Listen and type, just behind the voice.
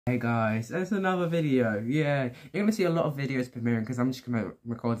Hey guys, there's another video. Yeah, you're gonna see a lot of videos premiering because I'm just gonna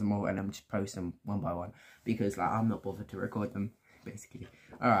record them all and I'm just post them one by one because I'm not bothered to record them basically.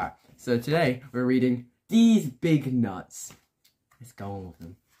 Alright, so today we're reading These Big Nuts. Let's go on with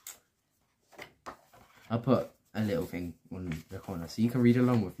them. I'll put a little thing on the corner so you can read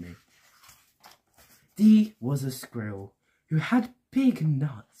along with me. Dee was a squirrel who had big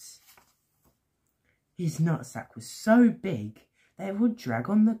nuts. His nutsack was so big that it would drag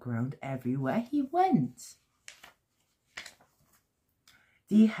on the ground everywhere he went.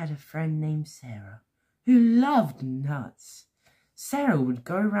 Dee had a friend named Sarah who loved nuts. Sarah would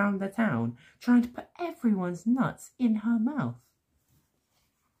go around the town trying to put everyone's nuts in her mouth.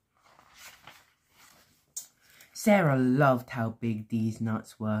 Sarah loved how big Dee's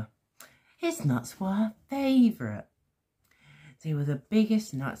nuts were. His nuts were her favourite. They were the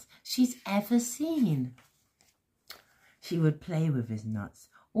biggest nuts she's ever seen. She would play with his nuts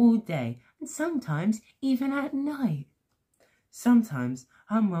all day and sometimes even at night. Sometimes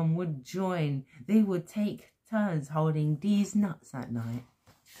her mum would join. They would take turns holding Dee's nuts at night.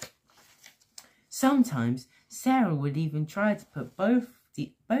 Sometimes Sarah would even try to put both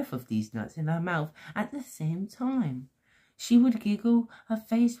of these nuts in her mouth at the same time. She would giggle, her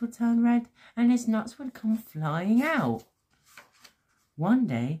face would turn red, and his nuts would come flying out. One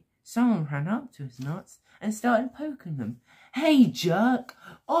day, someone ran up to his nuts and started poking them. "Hey, jerk,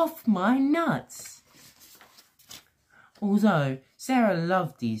 off my nuts!" Although Sarah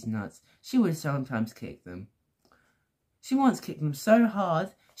loved these nuts, she would sometimes kick them. She once kicked them so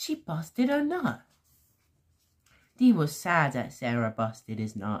hard, she busted a nut. Dee was sad that Sarah busted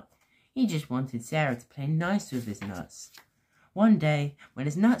his nut. He just wanted Sarah to play nice with his nuts. One day, when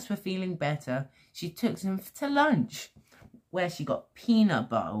his nuts were feeling better, she took them to lunch, where she got peanut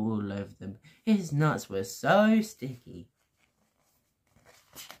butter all over them. His nuts were so sticky.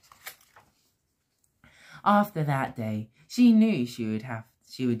 After that day, she knew she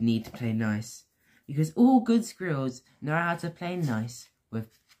would need to play nice, because all good squirrels know how to play nice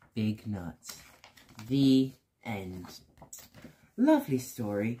with big nuts. The end. Lovely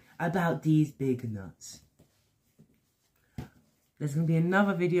story about these big nuts. There's going to be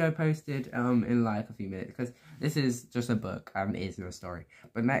another video posted in like a few minutes because this is just a book and it isn't a story.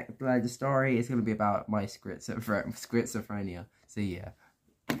 But the story is going to be about my schizophrenia. So yeah,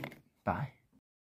 bye.